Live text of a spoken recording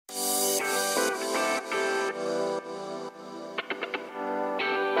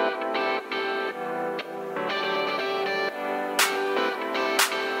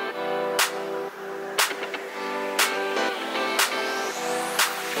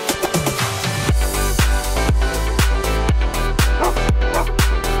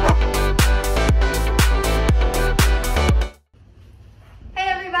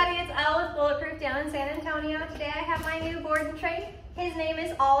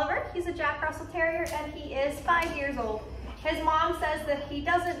Oliver. He's a Jack Russell Terrier and he is 5 years old. His mom says that he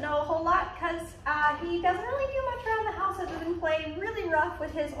doesn't know a whole lot because he doesn't really do much around the house other than play really rough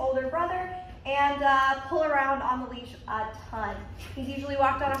with his older brother and pull around on the leash a ton. He's usually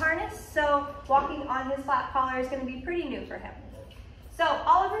walked on a harness, so walking on his flat collar is going to be pretty new for him. So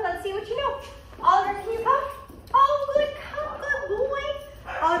Oliver, let's see what you know. Oliver, can you come? Oh, good, come, good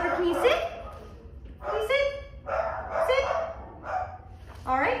boy. Oliver, can you sit? Can you sit? Sit.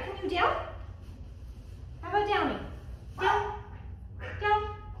 All right, can you down? How about downing? Down, down.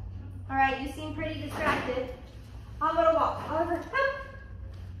 All right, you seem pretty distracted. How about a walk? Oliver, come.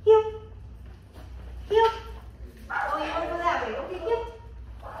 Heel. Heel. Oh, you want to go that way. Okay, heel.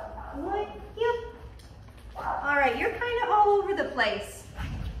 One, heel. All right, you're kind of all over the place.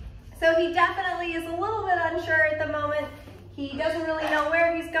 So he definitely is a little bit unsure at the moment. He doesn't really know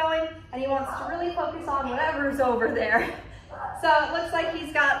where he's going, and he wants to really focus on whatever's over there. So it looks like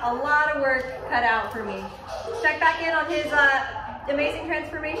he's got a lot of work cut out for me. Check back in on his amazing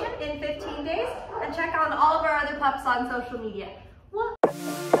transformation in 15 days, and check on all of our other pups on social media.